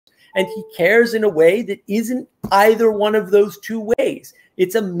And he cares in a way that isn't either one of those two ways.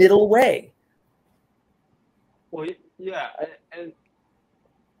 It's a middle way. Well, yeah, and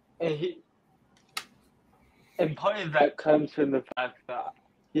part of that comes from the fact that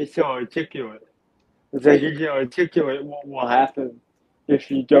he's so articulate. It's like he can articulate what will happen if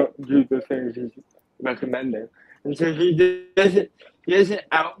you don't do the things he's recommending. And so he doesn't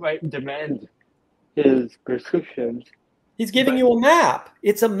outright demand his prescriptions. He's giving you a map.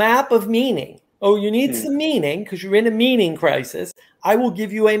 It's a map of meaning. Oh, you need some meaning because you're in a meaning crisis. I will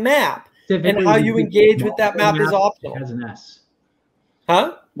give you a map. And how you engage with that map is optional. It has an S.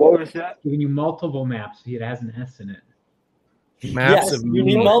 Huh? What was that? Giving you multiple maps. It has an S in it. Maps of meaning.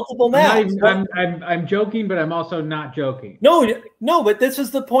 You need multiple maps. I'm joking, but I'm also not joking. No, but this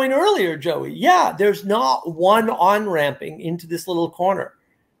was the point earlier, Joey. Yeah, there's not one on-ramping into this little corner.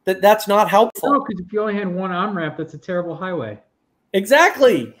 That's not helpful. No, because if you only had one on-ramp, that's a terrible highway.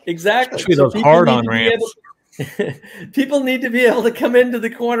 Exactly. Especially those hard on-ramps. People need to be able to come into the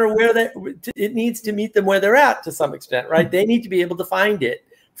corner where it needs to meet them where they're at to some extent, right? They need to be able to find it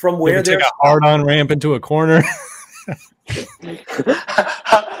from where they're. Take a hard on ramp into a corner.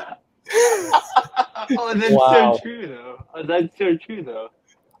 Oh, that's so true, though. That's so true, though.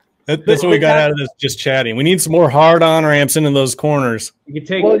 That's what we got out of this just chatting. We need some more hard on ramps into those corners. You can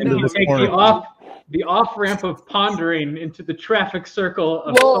take, the off ramp of pondering into the traffic circle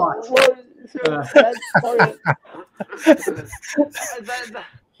of thought. Do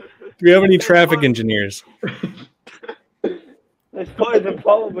we have any traffic engineers? That's part of the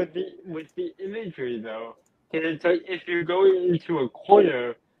problem with the imagery, though. And it's like if you're going into a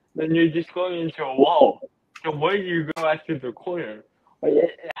corner, then you're just going into a wall. So where do you go after the corner? Like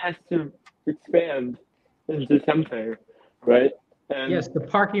it has to expand into something, right? And yes, the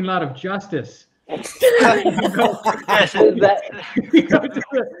parking lot of justice. You go to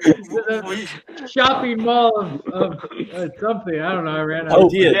the shopping mall of something. I don't know. I ran out. Oh,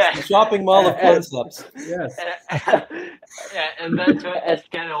 yeah. The shopping mall of concepts. Yes. Yeah, and that's what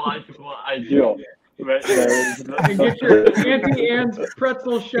eschatological ideal. Right there. And get your Auntie Anne's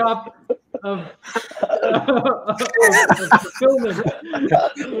pretzel shop of fulfillment.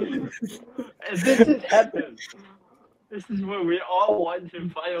 And this is heaven. This is where we all want to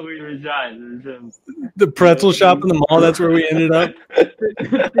finally reside. The pretzel shop in the mall, that's where we ended up.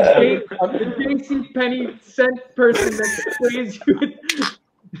 The JCPenney scent person that sprays you.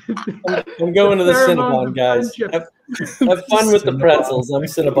 I'm going to the Cinnabon, guys. Have fun with the pretzels. I'm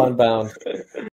Cinnabon bound.